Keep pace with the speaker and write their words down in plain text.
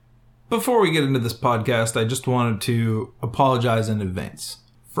Before we get into this podcast, I just wanted to apologize in advance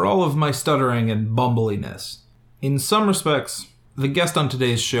for all of my stuttering and bumbliness. In some respects, the guest on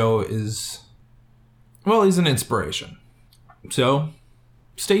today's show is, well, he's an inspiration. So,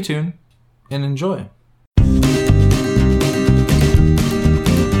 stay tuned and enjoy.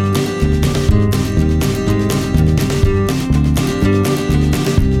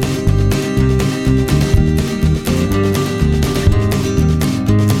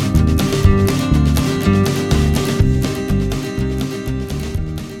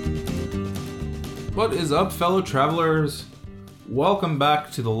 What is up, fellow travelers? Welcome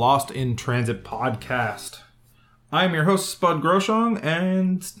back to the Lost in Transit podcast. I'm your host, Spud Groshong,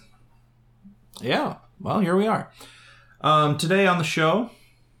 and yeah, well, here we are. Today on the show,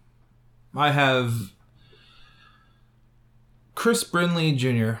 I have Chris Brindley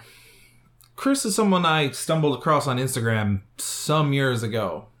Jr. Chris is someone I stumbled across on Instagram some years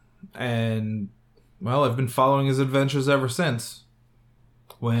ago, and, well, I've been following his adventures ever since.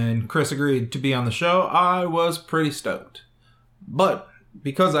 When Chris agreed to be on the show, I was pretty stoked. But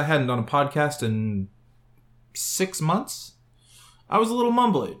because I hadn't done a podcast in 6 months, I was a little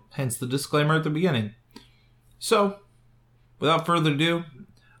mumbly, hence the disclaimer at the beginning. So, without further ado,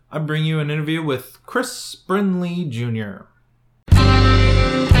 I bring you an interview with Chris Brindley Jr.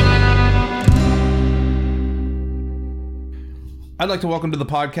 I'd like to welcome to the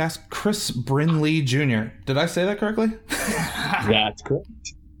podcast Chris Brindley Jr. Did I say that correctly? That's correct.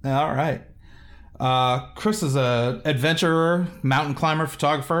 All right. Chris is an adventurer, mountain climber,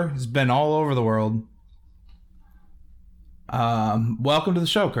 photographer. He's been all over the world. Welcome to the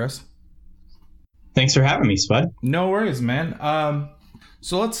show, Chris. Thanks for having me, Spud. No worries, man.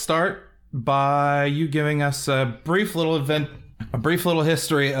 So let's start by you giving us a brief little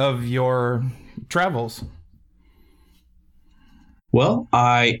history of your travels. Well,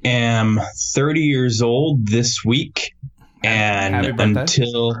 I am 30 years old this week, and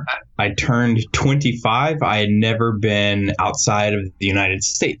until I turned 25, I had never been outside of the United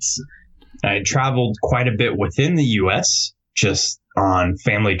States. I had traveled quite a bit within the U.S., just on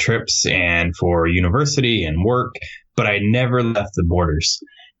family trips and for university and work, but I never left the borders.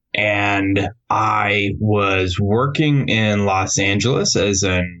 And I was working in Los Angeles as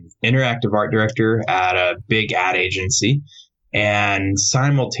an interactive art director at a big ad agency. And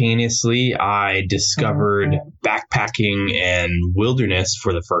simultaneously, I discovered backpacking and wilderness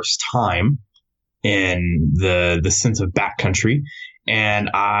for the first time in the sense of backcountry. And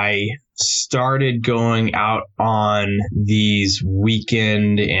I started going out on these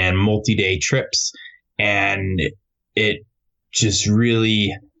weekend and multi-day trips. And it just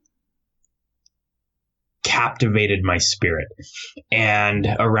really captivated my spirit. And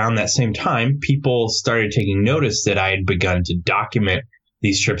around that same time, people started taking notice that I had begun to document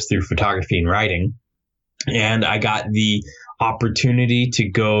these trips through photography and writing. And I got the opportunity to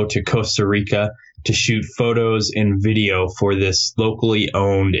go to Costa Rica to shoot photos and video for this locally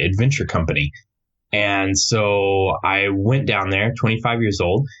owned adventure company. And so I went down there, 25 years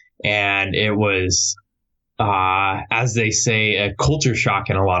old, and it was as they say, a culture shock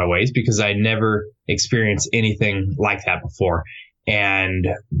in a lot of ways, because I never experienced anything like that before. And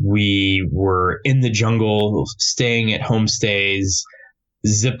we were in the jungle, staying at homestays,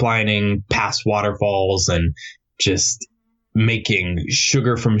 ziplining past waterfalls, and just making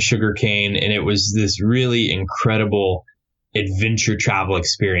sugar from sugarcane. And it was this really incredible adventure travel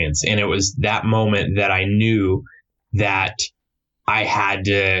experience. And it was that moment that I knew that I had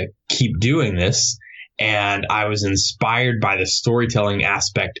to keep doing this. And I was inspired by the storytelling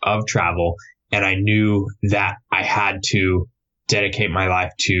aspect of travel. And I knew that I had to dedicate my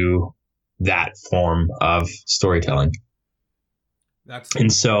life to that form of storytelling.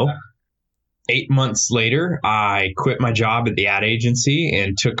 And so 8 months later, I quit my job at the ad agency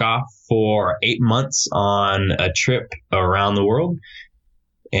and took off for 8 months on a trip around the world.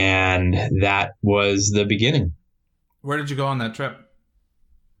 And that was the beginning. Where did you go on that trip?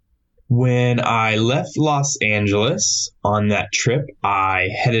 When I left Los Angeles on that trip, I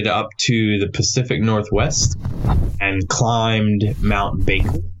headed up to the Pacific Northwest and climbed Mount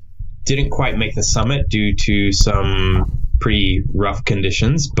Baker. Didn't quite make the summit due to some pretty rough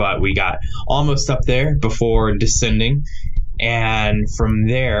conditions, but we got almost up there before descending. And from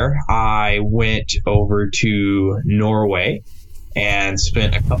there, I went over to Norway and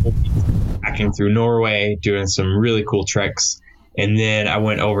spent a couple weeks hacking through Norway, doing some really cool treks. And then I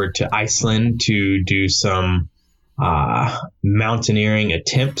went over to Iceland to do some mountaineering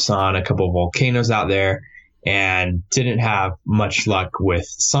attempts on a couple of volcanoes out there, and didn't have much luck with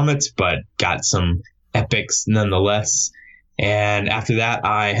summits, but got some epics nonetheless. And after that,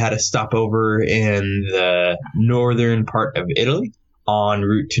 I had a stopover in the northern part of Italy en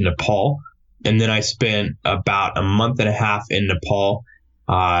route to Nepal. And then I spent about a month and a half in Nepal,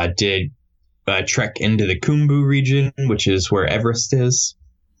 did a trek into the Khumbu region, which is where Everest is,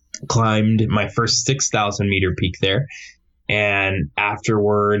 climbed my first 6,000 meter peak there. And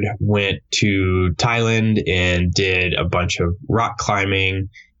afterward went to Thailand and did a bunch of rock climbing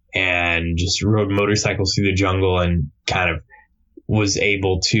and just rode motorcycles through the jungle and kind of was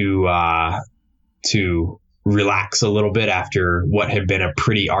able to relax a little bit after what had been a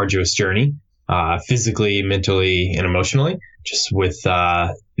pretty arduous journey, physically, mentally, and emotionally, just with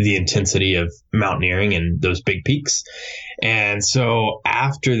the intensity of mountaineering and those big peaks. And so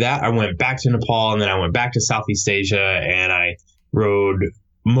after that, I went back to Nepal, and then I went back to Southeast Asia, and I rode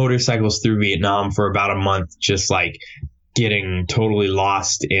motorcycles through Vietnam for about a month, just like getting totally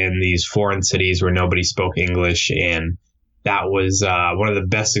lost in these foreign cities where nobody spoke English. And that was one of the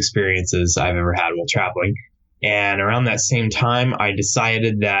best experiences I've ever had while traveling. And around that same time, I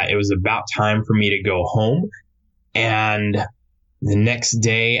decided that it was about time for me to go home. And the next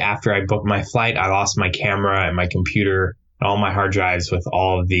day after I booked my flight, I lost my camera and my computer and all my hard drives with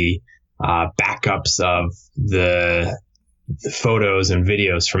all of the backups of the photos and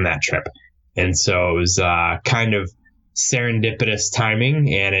videos from that trip. And so it was kind of serendipitous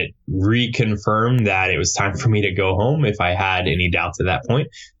timing, and it reconfirmed that it was time for me to go home if I had any doubts at that point.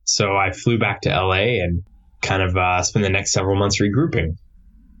 So I flew back to LA and kind of spent the next several months regrouping.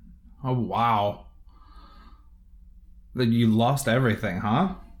 Oh, wow. You lost everything,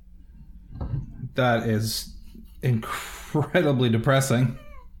 huh? That is incredibly depressing.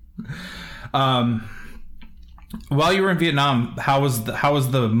 While you were in Vietnam, how was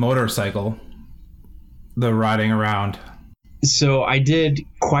the motorcycle, the riding around? So I did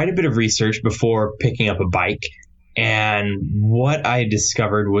quite a bit of research before picking up a bike, and what I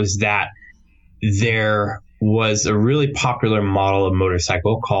discovered was that there was a really popular model of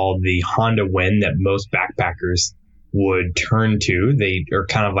motorcycle called the Honda Win that most backpackers would turn to. They are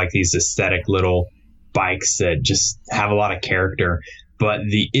kind of like these aesthetic little bikes that just have a lot of character. But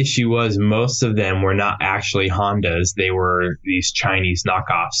the issue was most of them were not actually Hondas. They were these Chinese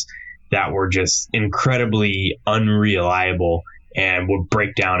knockoffs that were just incredibly unreliable and would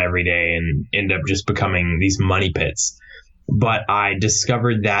break down every day and end up just becoming these money pits. But I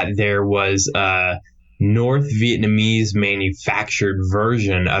discovered that there was a North Vietnamese manufactured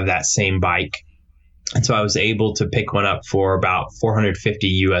version of that same bike. And so I was able to pick one up for about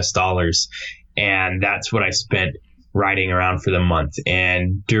 $450. And that's what I spent riding around for the month.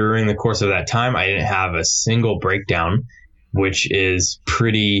 And during the course of that time, I didn't have a single breakdown, which is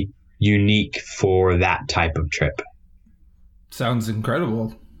pretty unique for that type of trip. Sounds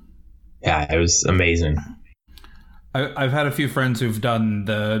incredible. Yeah, it was amazing. I've had a few friends who've done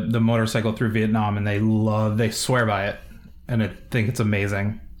the motorcycle through Vietnam, and they swear by it, and I think it's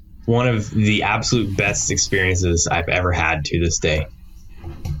amazing. One of the absolute best experiences I've ever had to this day.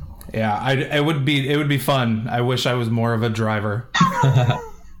 Yeah, it would be fun. I wish I was more of a driver.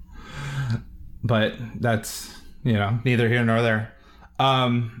 But that's, neither here nor there.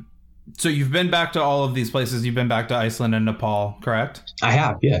 So you've been back to all of these places. You've been back to Iceland and Nepal, correct? I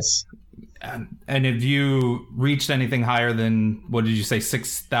have, yes. And have you reached anything higher than, what did you say,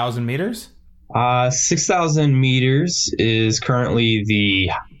 6,000 meters? 6,000 meters is currently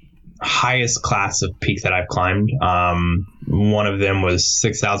the highest class of peak that I've climbed. One of them was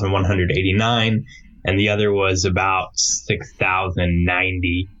 6,189, and the other was about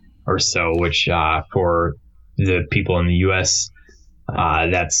 6,090 or so, which for the people in the U.S.,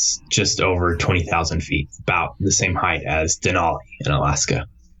 that's just over 20,000 feet, about the same height as Denali in Alaska.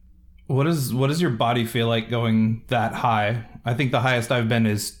 What does your body feel like going that high? I think the highest I've been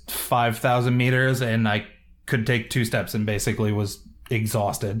is 5,000 meters, and I could take 2 steps and basically was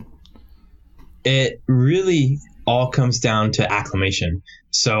exhausted. It really all comes down to acclimation.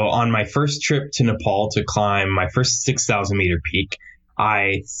 So on my first trip to Nepal to climb my first 6,000 meter peak,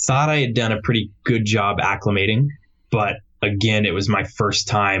 I thought I had done a pretty good job acclimating, but again, it was my first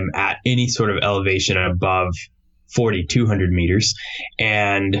time at any sort of elevation above 4,200 meters.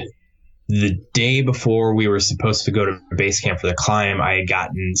 And the day before we were supposed to go to base camp for the climb, I had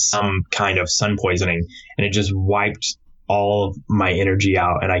gotten some kind of sun poisoning, and it just wiped all of my energy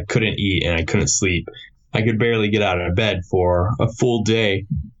out, and I couldn't eat and I couldn't sleep. I could barely get out of bed for a full day.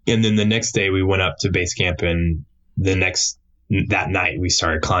 And then the next day we went up to base camp, and that night we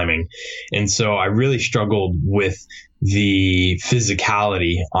started climbing. And so I really struggled with the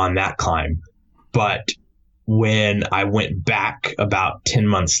physicality on that climb. But when I went back about 10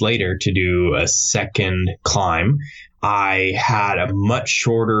 months later to do a second climb, I had a much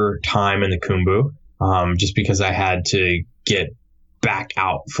shorter time in the Khumbu, just because I had to get back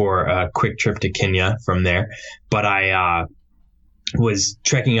out for a quick trip to Kenya from there. But I was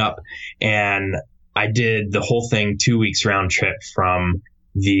trekking up, and I did the whole thing 2 weeks round trip from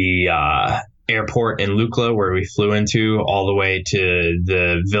the airport in Lukla, where we flew into, all the way to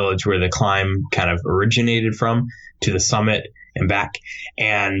the village where the climb kind of originated from, to the summit and back.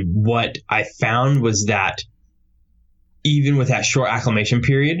 And what I found was that even with that short acclimation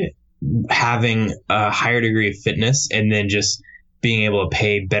period, having a higher degree of fitness and then just being able to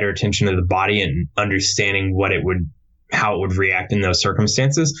pay better attention to the body and understanding how it would react in those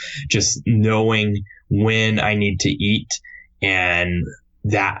circumstances, just knowing when I need to eat and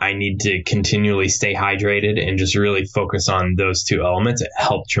that I need to continually stay hydrated and just really focus on those two elements, it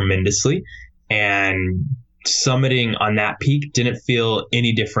helped tremendously. And summiting on that peak didn't feel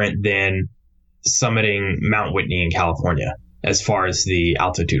any different than summiting Mount Whitney in California as far as the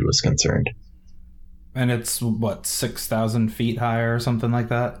altitude was concerned. And it's what, 6,000 feet higher or something like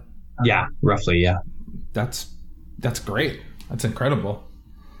that? Yeah, roughly. Yeah. That's great. That's incredible.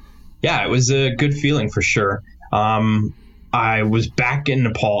 Yeah, it was a good feeling for sure. I was back in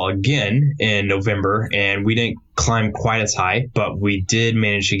Nepal again in November, and we didn't climb quite as high, but we did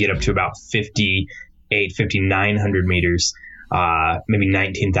manage to get up to about 5,900 meters, maybe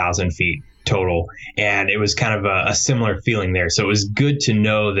 19,000 feet total. And it was kind of a similar feeling there. So it was good to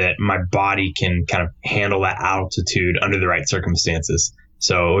know that my body can kind of handle that altitude under the right circumstances.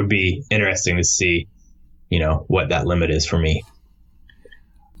 So it would be interesting to see, what that limit is for me.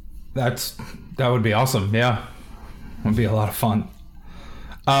 That would be awesome. Yeah. It would be a lot of fun.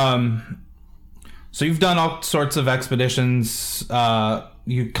 So you've done all sorts of expeditions.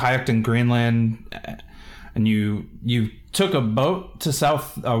 You kayaked in Greenland, and you took a boat to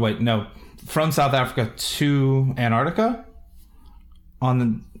from South Africa to Antarctica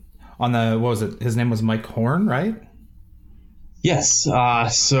on the what was it? His name was Mike Horn, right? Yes.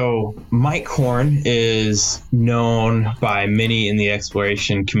 So Mike Horn is known by many in the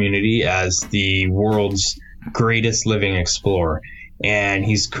exploration community as the world's greatest living explorer. And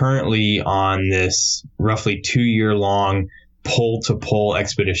he's currently on this roughly 2-year-long pole-to-pole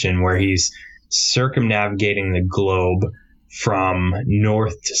expedition where he's circumnavigating the globe from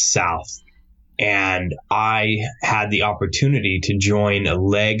north to south. And I had the opportunity to join a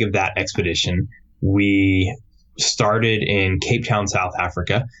leg of that expedition. We started in Cape Town, South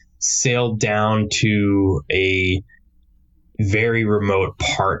Africa, sailed down to a very remote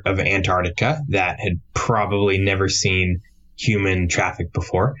part of Antarctica that had probably never seen human traffic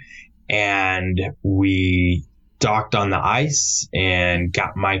before. And we docked on the ice and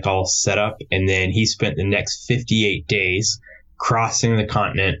got Mike all set up. And then he spent the next 58 days crossing the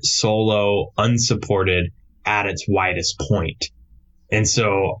continent solo, unsupported, at its widest point. And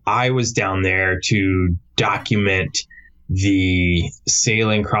so I was down there to document the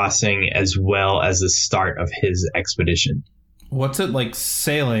sailing, crossing, as well as the start of his expedition. What's it like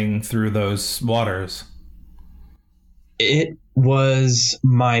sailing through those waters? It was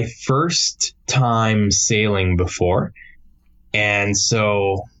my first time sailing before. And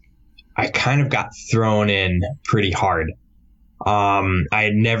so I kind of got thrown in pretty hard. I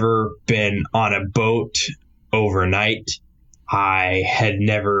had never been on a boat overnight. I had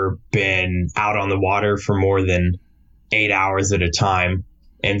never been out on the water for more than 8 hours at a time.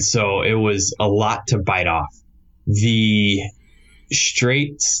 And so it was a lot to bite off. The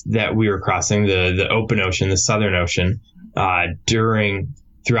straits that we were crossing, the open ocean, the Southern Ocean,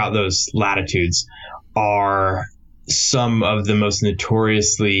 throughout those latitudes are some of the most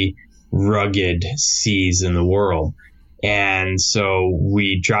notoriously rugged seas in the world. And so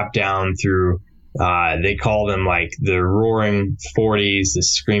we dropped down through, they call them like the roaring 40s, the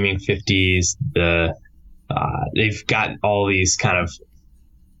screaming 50s, they've got all these kind of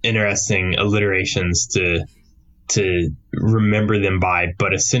interesting alliterations to remember them by,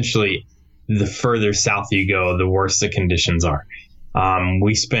 but essentially the further south you go, the worse the conditions are.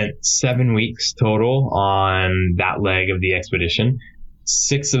 We spent 7 weeks total on that leg of the expedition.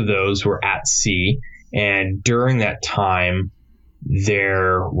 6 of those were at sea. And during that time,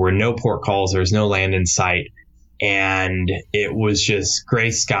 there were no port calls. There was no land in sight. And it was just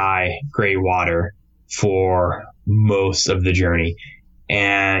gray sky, gray water for most of the journey.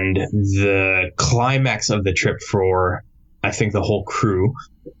 And the climax of the trip for, I think, the whole crew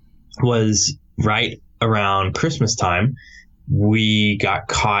was right around Christmas time. We got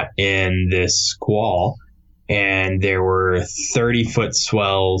caught in this squall, and there were 30-foot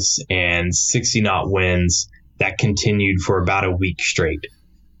swells and 60-knot winds that continued for about a week straight.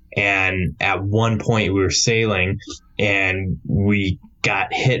 And at one point we were sailing and we got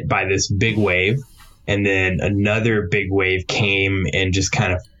hit by this big wave, and then another big wave came and just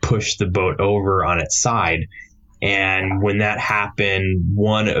kind of pushed the boat over on its side. And when that happened,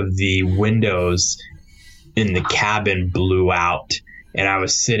 one of the windows in the cabin blew out, and I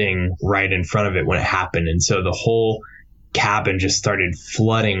was sitting right in front of it when it happened. And so the whole cabin just started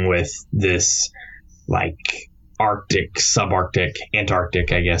flooding with this like Arctic, subarctic,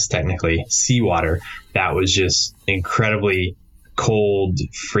 Antarctic, I guess technically, seawater that was just incredibly cold,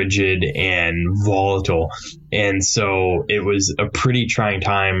 frigid, and volatile. And so it was a pretty trying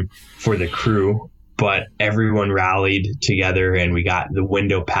time for the crew, but everyone rallied together and we got the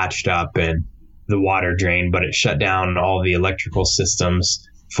window patched up and the water drained, but it shut down all the electrical systems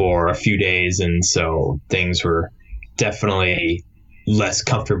for a few days. And so things were definitely less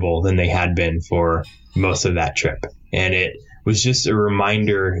comfortable than they had been for most of that trip. And it was just a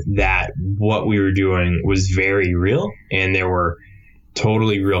reminder that what we were doing was very real, and there were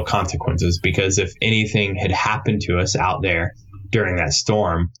totally real consequences, because if anything had happened to us out there during that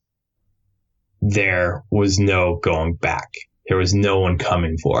storm, there was no going back. There was no one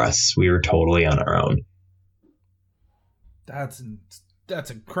coming for us. We were totally on our own. That's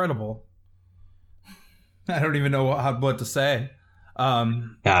incredible. I don't even know what to say.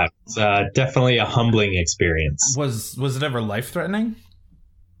 Yeah, it's definitely a humbling experience. Was it ever life-threatening?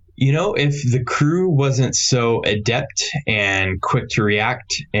 You know, if the crew wasn't so adept and quick to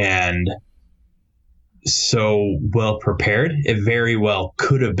react and so well prepared, it very well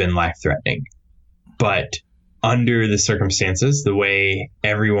could have been life-threatening. But under the circumstances, the way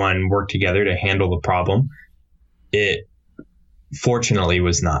everyone worked together to handle the problem, it fortunately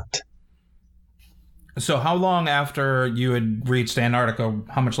was not. So how long after you had reached Antarctica,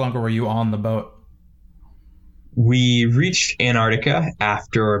 how much longer were you on the boat? We reached Antarctica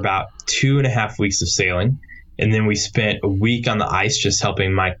after about 2.5 weeks of sailing, and then we spent a week on the ice just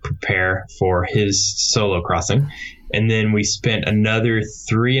helping Mike prepare for his solo crossing. And then we spent another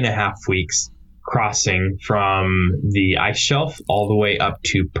 3.5 weeks crossing from the ice shelf all the way up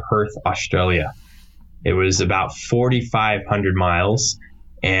to Perth, Australia. It was about 4,500 miles,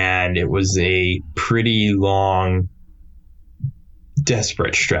 and it was a pretty long,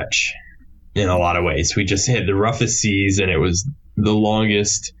 desperate stretch in a lot of ways. We just hit the roughest seas, and it was the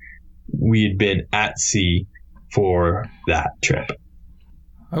longest we had been at sea for that trip.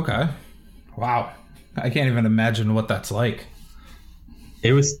 Okay. Wow. I can't even imagine what that's like.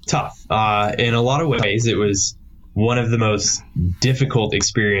 It was tough. In a lot of ways, it was one of the most difficult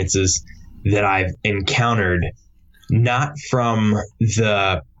experiences that I've encountered, not from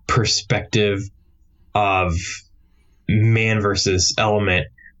the perspective of man versus element,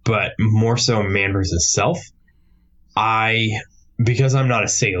 but more so man versus self. Because I'm not a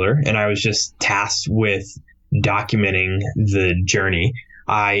sailor and I was just tasked with documenting the journey,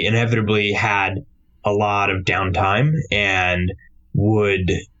 I inevitably had a lot of downtime and would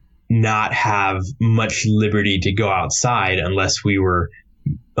not have much liberty to go outside unless we were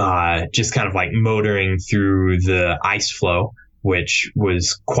just kind of like motoring through the ice flow, which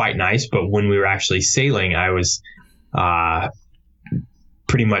was quite nice. But when we were actually sailing, I was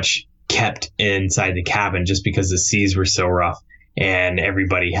pretty much kept inside the cabin just because the seas were so rough and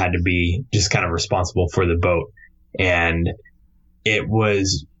everybody had to be just kind of responsible for the boat. And it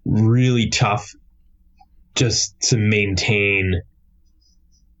was really tough just to maintain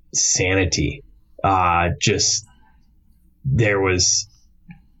sanity. There was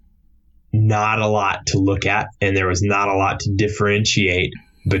not a lot to look at, and there was not a lot to differentiate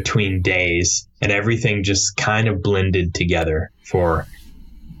between days, and everything just kind of blended together for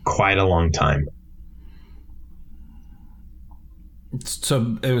quite a long time.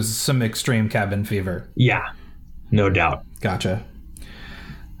 So it was some extreme cabin fever. Yeah, no doubt. Gotcha.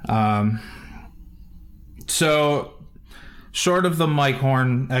 So short of the Mike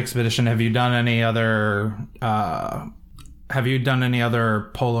Horn expedition, have you done any other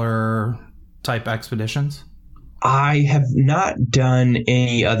polar type expeditions? I have not done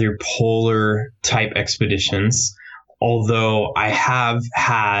any other polar type expeditions, although I have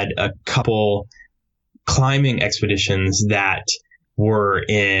had a couple climbing expeditions that were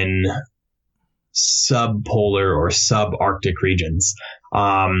in subpolar or subarctic regions.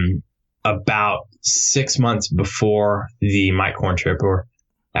 About 6 months before the Mike Horn trip, or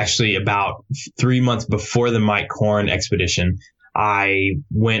actually about 3 months before the Mike Horn expedition, I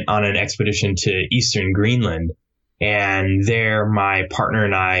went on an expedition to eastern Greenland. And there my partner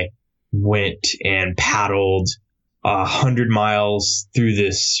and I went and paddled 100 miles through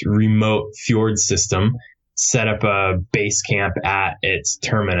this remote fjord system, set up a base camp at its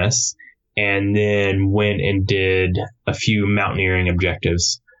terminus, and then went and did a few mountaineering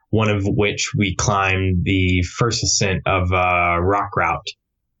objectives, one of which we climbed the first ascent of a rock route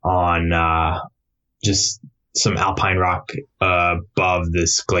on just some alpine rock above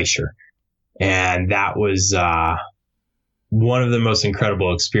this glacier. And that was one of the most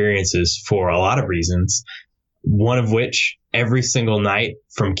incredible experiences for a lot of reasons. One of which, every single night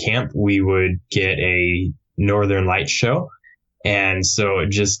from camp, we would get a Northern Lights show. And so it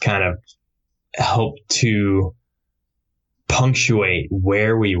just kind of helped to punctuate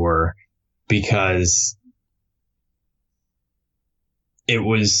where we were, because it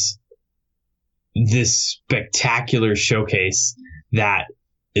was this spectacular showcase that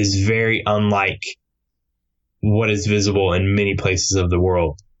is very unlike what is visible in many places of the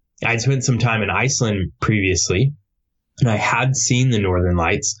world. I'd spent some time in Iceland previously, and I had seen the Northern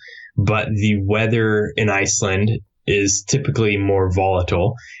Lights, but the weather in Iceland is typically more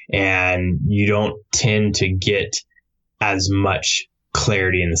volatile, and you don't tend to get as much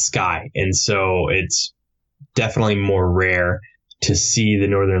clarity in the sky. And so it's definitely more rare to see the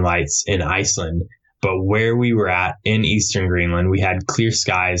Northern Lights in Iceland. But where we were at in Eastern Greenland, we had clear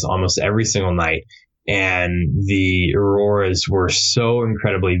skies almost every single night. And the auroras were so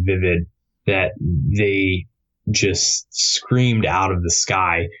incredibly vivid that they just screamed out of the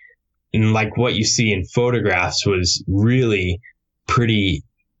sky. And like what you see in photographs was really pretty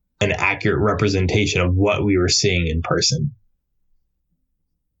an accurate representation of what we were seeing in person.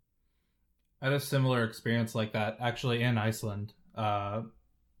 I had a similar experience like that actually in Iceland.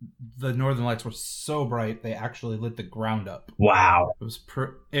 The Northern Lights were so bright they actually lit the ground up. Wow.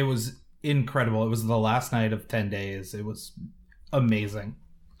 It was incredible. It was the last night of 10 days. It was amazing.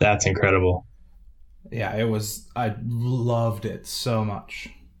 That's incredible. Yeah, it was. I loved it so much.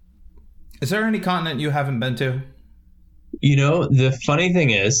 Is there any continent you haven't been to? You know, the funny thing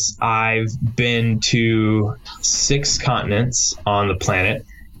is, I've been to 6 continents on the planet,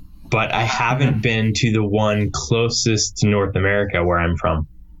 but I haven't been to the one closest to North America where I'm from.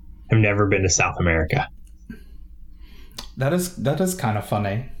 I've never been to South America. That is kind of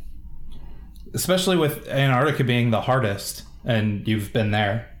funny. Especially with Antarctica being the hardest, and you've been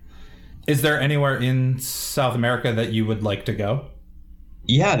there. Is there anywhere in South America that you would like to go?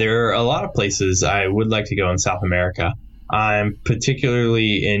 Yeah, there are a lot of places I would like to go in South America. I'm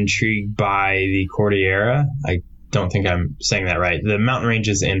particularly intrigued by the Cordillera. I don't think I'm saying that right. The mountain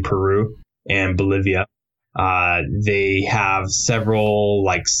ranges in Peru and Bolivia. They have several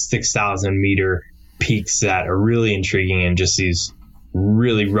 6,000 meter peaks that are really intriguing, and just these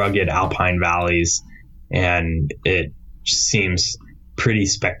really rugged alpine valleys, and it seems pretty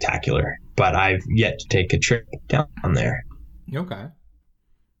spectacular. But I've yet to take a trip down there. Okay.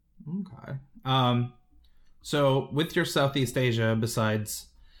 So with your Southeast Asia, besides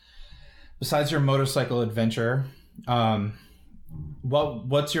your motorcycle adventure,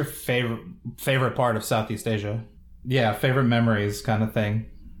 what's your favorite part of Southeast Asia? Yeah, favorite memories kind of thing.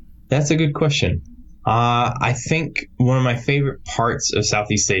 That's a good question. I think one of my favorite parts of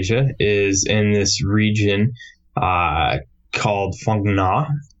Southeast Asia is in this region called Phang Nga,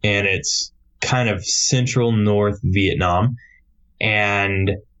 and it's kind of central North Vietnam.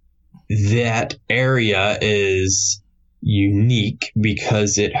 And that area is unique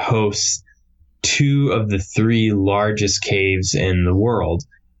because it hosts 2 of the 3 largest caves in the world.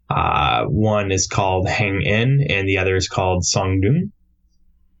 One is called Hang En, and the other is called Song Dung.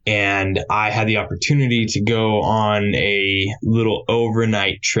 And I had the opportunity to go on a little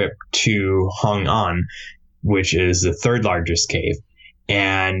overnight trip to Hang En, which is the 3rd largest cave.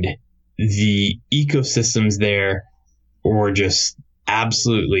 And the ecosystems there were just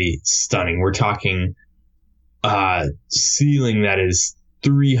absolutely stunning. We're talking ceiling that is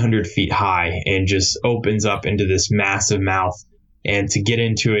 300 feet high and just opens up into this massive mouth. And to get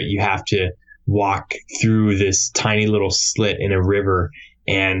into it, you have to walk through this tiny little slit in a river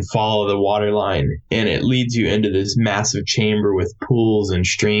and follow the water line. And it leads you into this massive chamber with pools and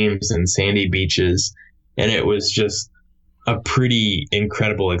streams and sandy beaches. And it was just a pretty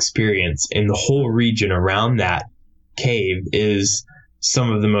incredible experience. And the whole region around that cave is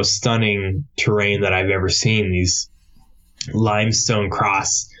some of the most stunning terrain that I've ever seen. These limestone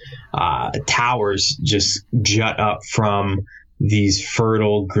cross towers just jut up from these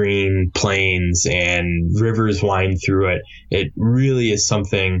fertile green plains, and rivers wind through it. It really is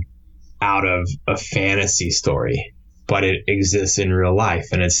something out of a fantasy story, but it exists in real life,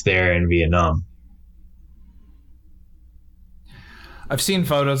 and it's there in Vietnam. I've seen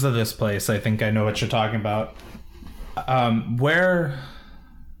photos of this place. I think I know what you're talking about.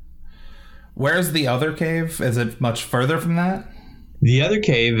 Where's the other cave? Is it much further from that? The other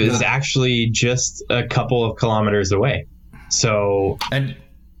cave is actually just a couple of kilometers away. So, and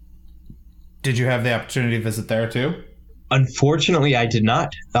did you have the opportunity to visit there too? Unfortunately, I did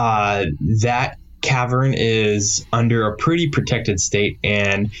not. That cavern is under a pretty protected state,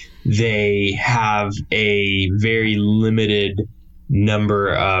 and they have a very limited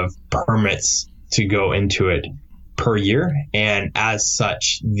number of permits to go into it per year. And as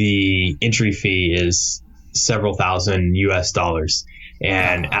such, the entry fee is several thousand US dollars.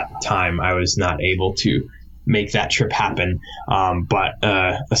 And at the time, I was not able to make that trip happen. But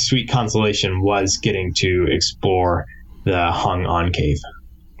a sweet consolation was getting to explore the Hung On Cave.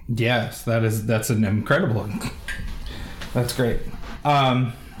 Yes, that's an incredible. That's great.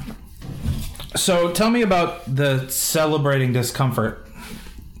 So tell me about the celebrating discomfort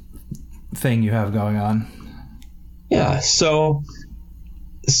thing you have going on. Yeah, so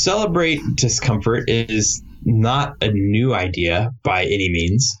celebrate discomfort is not a new idea by any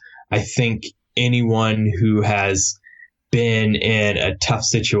means. I think anyone who has been in a tough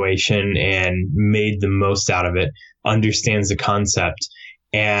situation and made the most out of it understands the concept.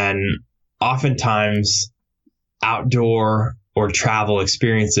 And oftentimes outdoor or travel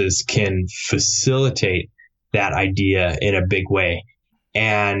experiences can facilitate that idea in a big way.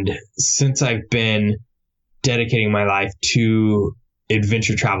 And since I've been dedicating my life to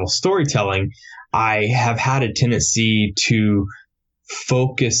adventure travel storytelling, I have had a tendency to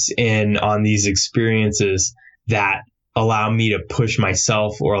focus in on these experiences that allow me to push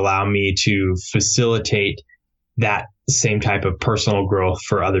myself or allow me to facilitate that same type of personal growth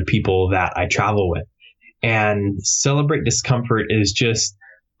for other people that I travel with. And celebrate discomfort is just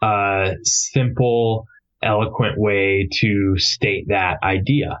a simple, eloquent way to state that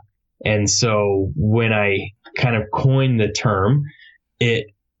idea. And so when I kind of coined the term, it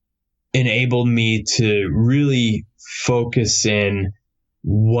enabled me to really focus in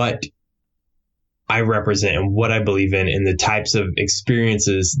what I represent and what I believe in and the types of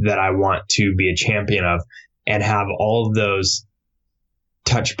experiences that I want to be a champion of, and have all of those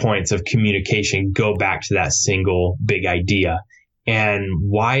touch points of communication go back to that single big idea. And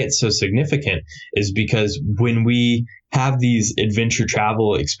why it's so significant is because when we have these adventure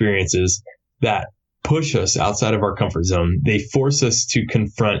travel experiences that push us outside of our comfort zone, they force us to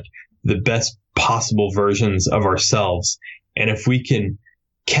confront the best possible versions of ourselves. And if we can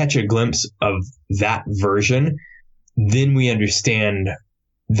catch a glimpse of that version, then we understand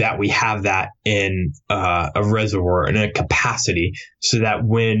that we have that in a reservoir and a capacity, so that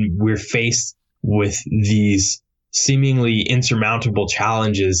when we're faced with these seemingly insurmountable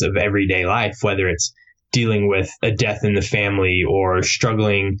challenges of everyday life, whether it's dealing with a death in the family or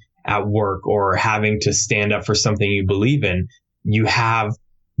struggling at work or having to stand up for something you believe in, you have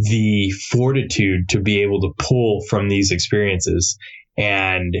the fortitude to be able to pull from these experiences.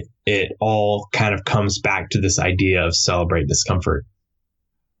 And it all kind of comes back to this idea of celebrate discomfort.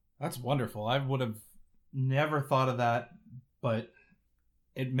 That's wonderful. I would have never thought of that, but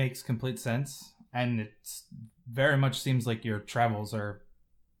it makes complete sense. And it's very much seems like your travels are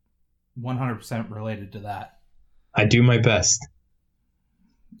 100% related to that. I do my best.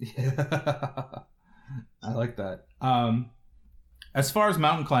 Yeah. I like that. As far as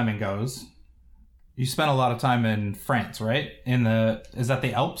mountain climbing goes, you spent a lot of time in France, right? Is that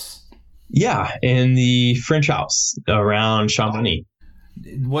the Alps? Yeah, in the French Alps around Chamonix.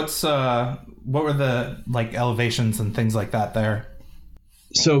 What were the elevations and things like that there?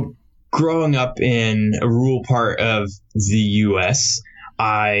 So growing up in a rural part of the US,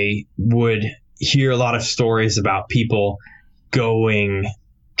 I would hear a lot of stories about people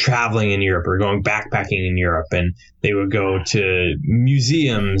traveling in Europe or going backpacking in Europe, and they would go to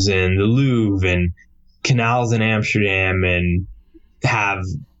museums and the Louvre and canals in Amsterdam and have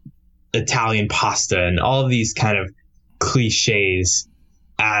Italian pasta and all of these kind of cliches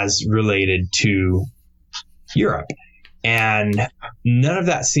as related to Europe. And none of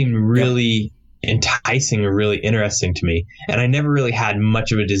that seemed really enticing or really interesting to me. And I never really had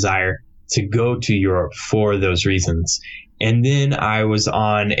much of a desire to go to Europe for those reasons. And then I was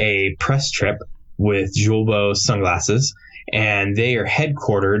on a press trip with Julbo Sunglasses, and they are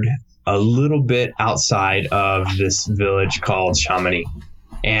headquartered a little bit outside of this village called Chamonix.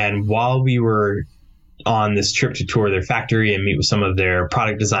 And while we were on this trip to tour their factory and meet with some of their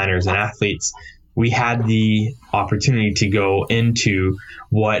product designers and athletes, we had the opportunity to go into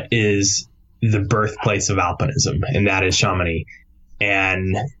what is the birthplace of alpinism, and that is Chamonix.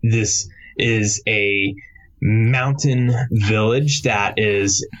 And this is a mountain village that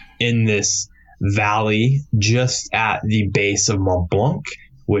is in this valley just at the base of Mont Blanc,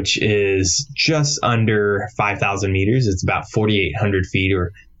 which is just under 5,000 meters. It's about 4,800 feet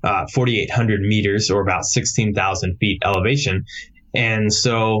or 4,800 meters or about 16,000 feet elevation. And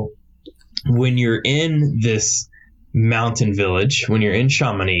so when you're in this mountain village, when you're in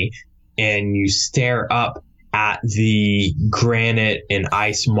Chamonix and you stare up at the granite and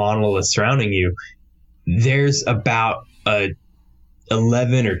ice monolith surrounding you, there's about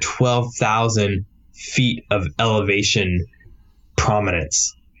 11 or 12,000 feet of elevation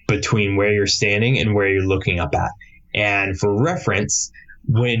prominence between where you're standing and where you're looking up at. And for reference,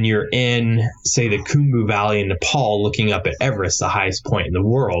 when you're in, say, the Khumbu Valley in Nepal, looking up at Everest, the highest point in the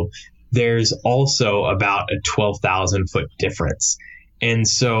world, there's also about a 12,000 foot difference. And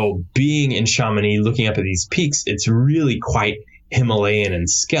so being in Chamonix, looking up at these peaks, it's really quite Himalayan in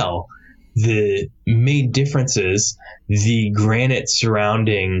scale. The main difference is the granite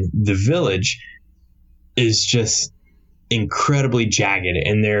surrounding the village is just incredibly jagged.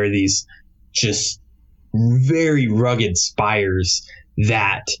 And there are these just very rugged spires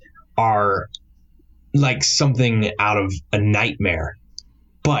that are like something out of a nightmare.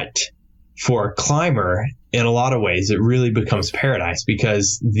 But for a climber, in a lot of ways, it really becomes paradise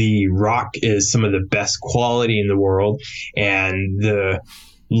because the rock is some of the best quality in the world, and the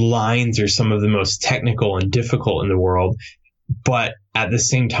lines are some of the most technical and difficult in the world. But at the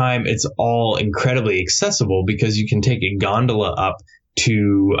same time, it's all incredibly accessible because you can take a gondola up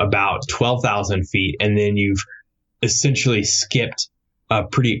to about 12,000 feet, and then you've essentially skipped a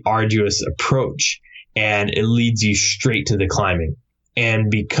pretty arduous approach, and it leads you straight to the climbing.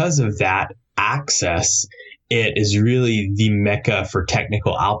 And because of that access, it is really the mecca for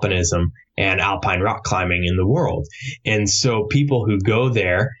technical alpinism and alpine rock climbing in the world. And so people who go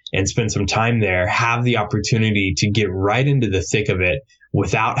there and spend some time there have the opportunity to get right into the thick of it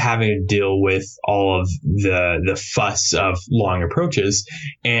without having to deal with all of the fuss of long approaches.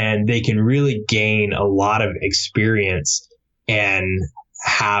 And they can really gain a lot of experience and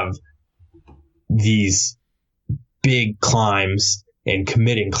have these big climbs and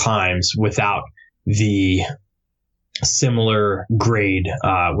committing climbs without the similar grade,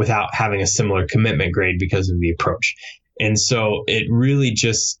 without having a similar commitment grade because of the approach. And so it really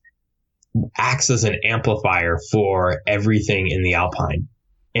just acts as an amplifier for everything in the Alpine.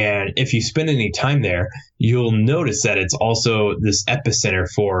 And if you spend any time there, you'll notice that it's also this epicenter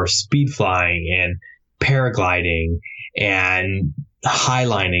for speed flying and paragliding and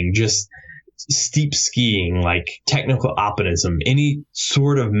highlining, just steep skiing, like technical alpinism, any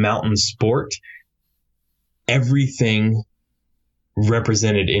sort of mountain sport. Everything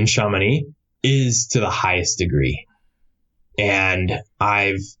represented in Chamonix is to the highest degree. And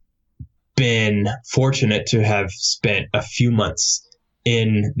I've been fortunate to have spent a few months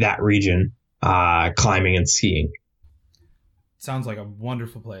in that region, climbing and skiing. Sounds like a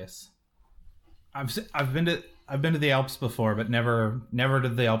wonderful place. I've been to the Alps before, but never to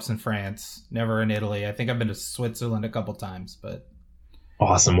the Alps in France, never in Italy. I think I've been to Switzerland a couple times, but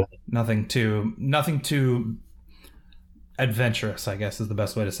awesome. Nothing too adventurous, I guess is the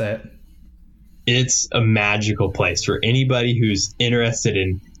best way to say it. It's a magical place for anybody who's interested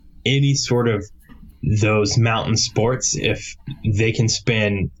in any sort of those mountain sports. If they can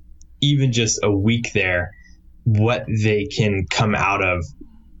spend even just a week there, what they can come out of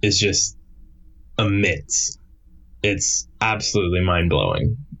is just immense. It's absolutely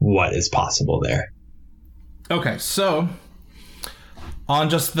mind-blowing what is possible there. Okay, so on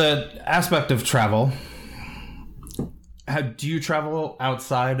just the aspect of travel, do you travel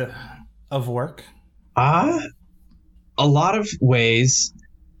outside of work? A lot of ways.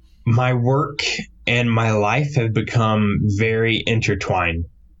 My work and my life have become very intertwined.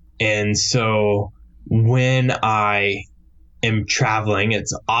 And so when I am traveling,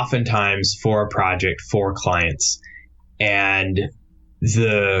 it's oftentimes for a project, for clients. And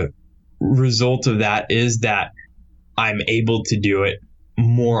the result of that is that I'm able to do it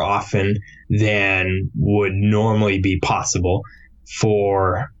more often than would normally be possible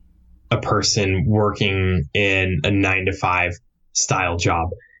for a person working in a 9-to-5 style job.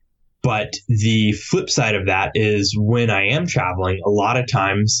 But the flip side of that is when I am traveling, a lot of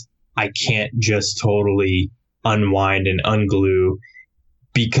times I can't just totally unwind and unglue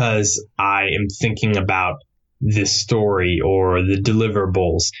because I am thinking about this story or the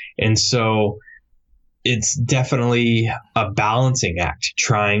deliverables. And so it's definitely a balancing act,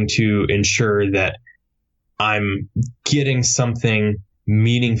 trying to ensure that I'm getting something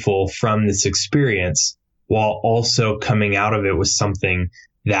meaningful from this experience while also coming out of it with something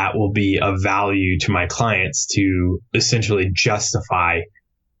that will be of value to my clients to essentially justify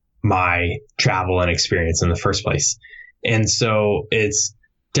my travel and experience in the first place. And so it's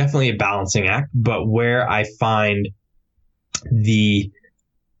definitely a balancing act, but where I find the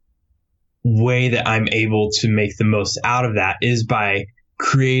way that I'm able to make the most out of that is by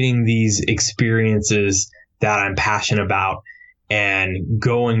creating these experiences that I'm passionate about and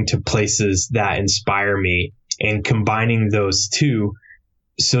going to places that inspire me and combining those two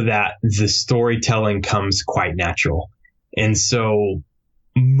so that the storytelling comes quite natural. And so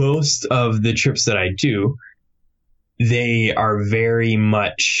most of the trips that I do, they are very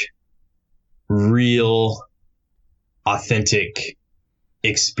much real, authentic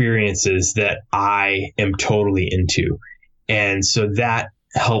experiences that I am totally into. And so that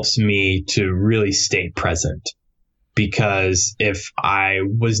helps me to really stay present, because if I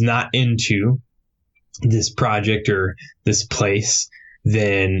was not into this project or this place,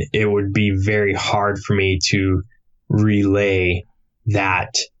 then it would be very hard for me to relay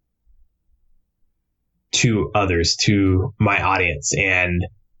that to others, to my audience. And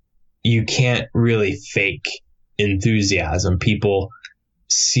you can't really fake enthusiasm. People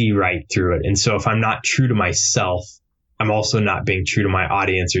see right through it. And so if I'm not true to myself, I'm also not being true to my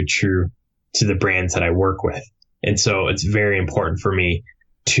audience or true to the brands that I work with. And so it's very important for me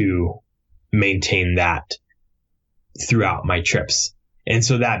to maintain that throughout my trips. And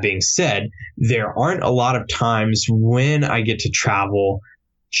so that being said, there aren't a lot of times when I get to travel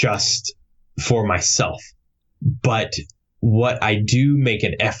just for myself. But what I do make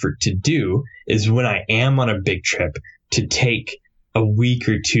an effort to do is when I am on a big trip, to take a week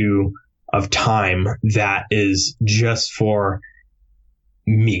or two of time that is just for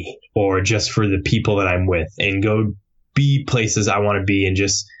me or just for the people that I'm with, and go be places I want to be and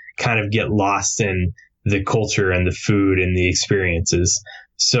just kind of get lost in the culture and the food and the experiences.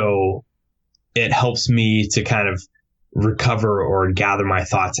 So it helps me to kind of recover or gather my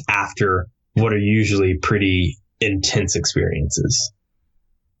thoughts after what are usually pretty intense experiences.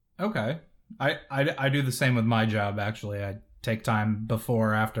 Okay. I do the same with my job, actually. I take time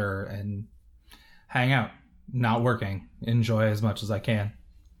before, after, and hang out, not working, enjoy as much as I can.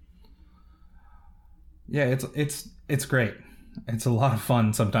 Yeah, it's great. It's a lot of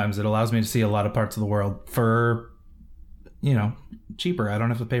fun. Sometimes it allows me to see a lot of parts of the world for, cheaper. I don't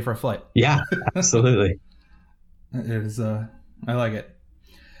have to pay for a flight. Yeah, absolutely. It is, I like it.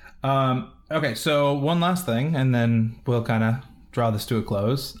 Okay, so one last thing, and then we'll kind of draw this to a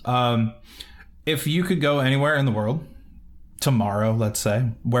close. If you could go anywhere in the world tomorrow, let's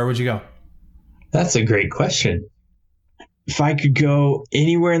say, where would you go? That's a great question. If I could go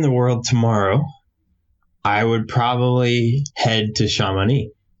anywhere in the world tomorrow, I would probably head to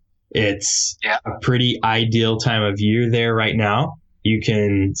Chamonix. It's a pretty ideal time of year there right now. You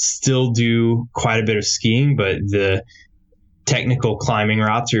can still do quite a bit of skiing, but the technical climbing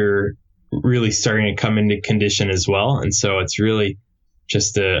routes are really starting to come into condition as well. And so it's really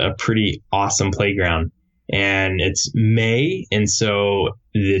just a pretty awesome playground. And it's May, and so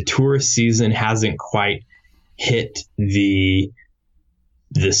the tourist season hasn't quite hit the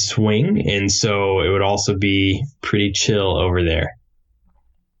swing, and so it would also be pretty chill over there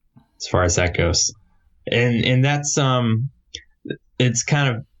as far as that goes. And that's it's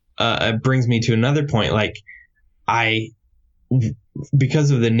kind of it brings me to another point. Like,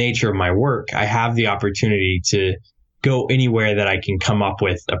 because of the nature of my work, I have the opportunity to go anywhere that I can come up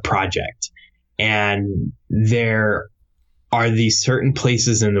with a project. And there are these certain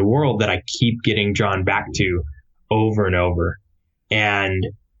places in the world that I keep getting drawn back to over and over. And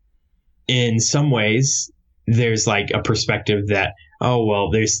in some ways, there's like a perspective that, oh,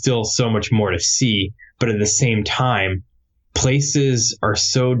 well, there's still so much more to see. But at the same time, places are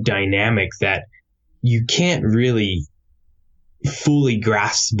so dynamic that you can't really fully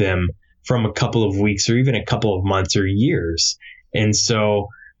grasp them from a couple of weeks or even a couple of months or years. And so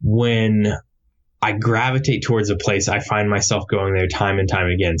when I gravitate towards a place, I find myself going there time and time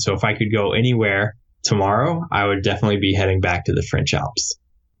again. So if I could go anywhere tomorrow, I would definitely be heading back to the French Alps.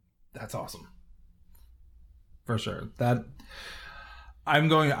 That's awesome. For sure. I am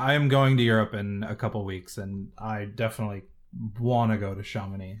going to Europe in a couple weeks, and I definitely want to go to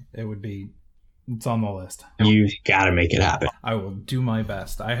Chamonix. It's on the list. You've got to make it happen. I will do my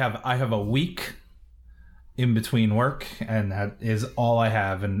best. I have a week in between work, and that is all I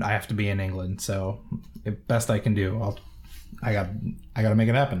have, and I have to be in England. So the best I can do, I got to make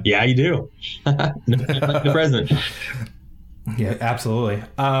it happen. Yeah, you do. The president. Yeah, absolutely.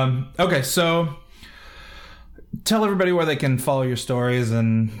 Okay, so tell everybody where they can follow your stories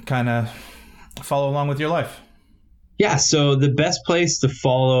and kind of follow along with your life. Yeah, so the best place to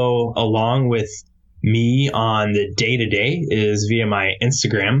follow along with me on the day-to-day is via my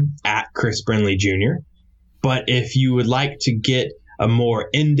Instagram, @Chris Brindley Jr. But if you would like to get a more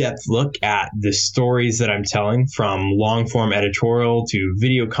in-depth look at the stories that I'm telling, from long-form editorial to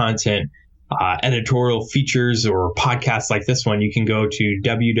video content, editorial features, or podcasts like this one, you can go to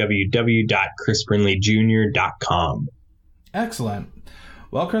www.chrisbrindleyjr.com. Excellent.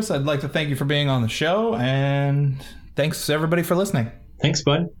 Well, Chris, I'd like to thank you for being on the show, and thanks everybody for listening. Thanks,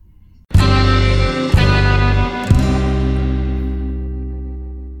 bud.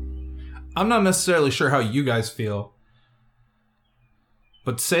 I'm not necessarily sure how you guys feel,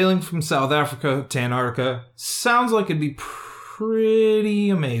 but sailing from South Africa to Antarctica sounds like it'd be pretty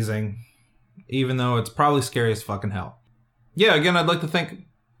amazing, even though it's probably scary as fucking hell. Yeah, again, I'd like to thank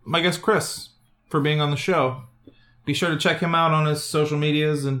my guest Chris for being on the show. Be sure to check him out on his social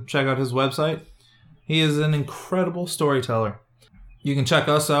medias and check out his website. He is an incredible storyteller. You can check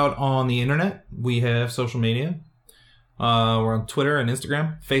us out on the internet. We have social media. We're on Twitter and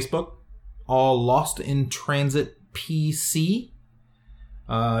Instagram, Facebook, all Lost in Transit PC.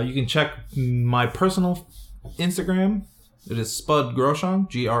 You can check my personal Instagram. It is Spud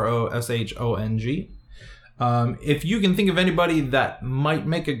Groshong, Groshong. If you can think of anybody that might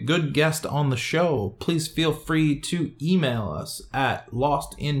make a good guest on the show, please feel free to email us at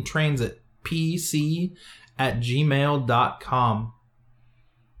lostintransitpc@gmail.com.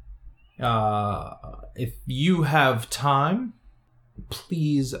 If you have time,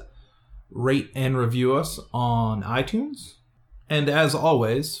 please rate and review us on iTunes. And as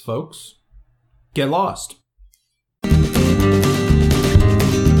always, folks, get lost.